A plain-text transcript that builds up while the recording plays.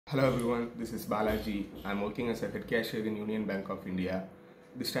Hello everyone, this is Balaji. I'm working as a head cashier in Union Bank of India.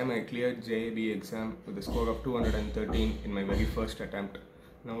 This time I cleared JAIIB exam with a score of 213 in my very first attempt.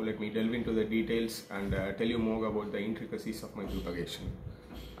 Now let me delve into the details and tell you more about the intricacies of my preparation.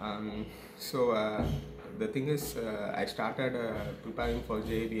 The thing is, I started preparing for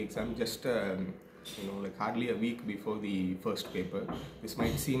JAIIB exam just like hardly a week before the first paper. This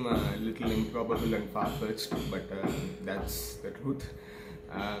might seem a little improbable and far-fetched, but that's the truth.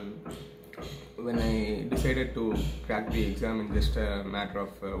 When I decided to crack the exam in just a matter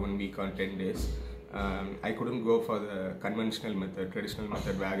of 1 week or 10 days, I couldn't go for the conventional method, traditional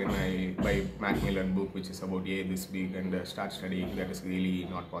method wherein I buy Macmillan book which is about A this big and start studying. That is really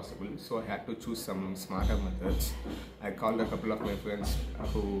not possible. So I had to choose some smarter methods. I called a couple of my friends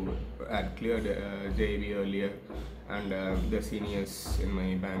who had cleared JAIIB earlier and the seniors in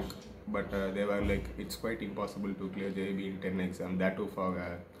my bank. But they were like, it's quite impossible to clear JAIIB in 10 exam, that too for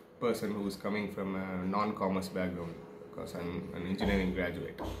a person who is coming from a non-commerce background, because I'm an engineering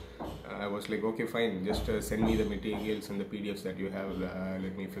graduate. I was like, okay fine, just send me the materials and the PDFs that you have,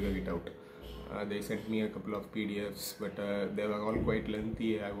 let me figure it out. They sent me a couple of PDFs, but they were all quite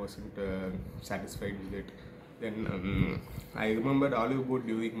lengthy. I wasn't satisfied with it. Then I remembered Oliveboard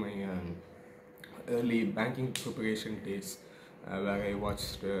during my early banking preparation days, where I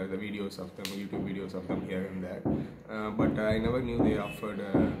watched the videos of them, YouTube videos of them here and there, but I never knew they offered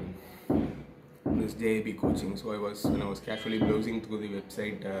this JAIIB coaching. So when I was casually browsing through the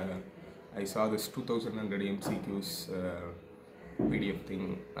website, I saw this 2100 MCQs PDF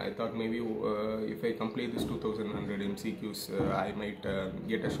thing. I thought maybe if I complete this 2100 MCQs, I might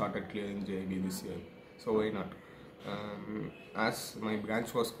get a shot at clearing JAIIB this year. So why not? As my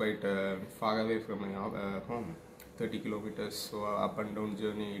branch was quite far away from my home, 30 kilometers, so up and down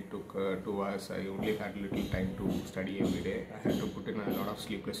journey it took 2 hours. I only had little time to study every day. I had to put in a lot of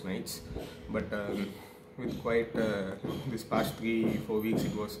sleepless nights, but with quite this past 3-4 weeks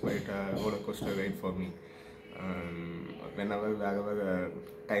it was quite a roller coaster ride for me. Wherever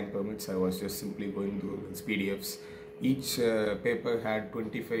time permits, I was just simply going through these PDFs. Each paper had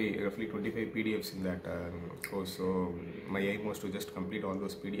roughly 25 PDFs in that course, so my aim was to just complete all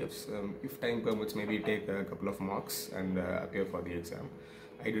those PDFs. If time permits, maybe take a couple of mocks and appear for the exam.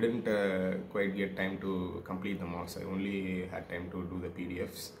 I didn't quite get time to complete the mocks. I only had time to do the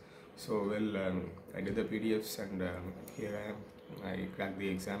PDFs. So I did the PDFs and here I am. I cracked the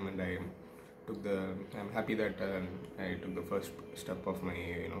exam and I'm happy that I took the first step of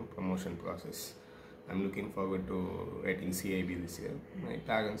my promotion process. I'm looking forward to writing CAIIB this year. My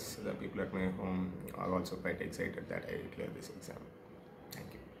parents, the people at my home, are also quite excited that I will clear this exam. Thank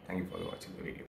you. Thank you for watching the video.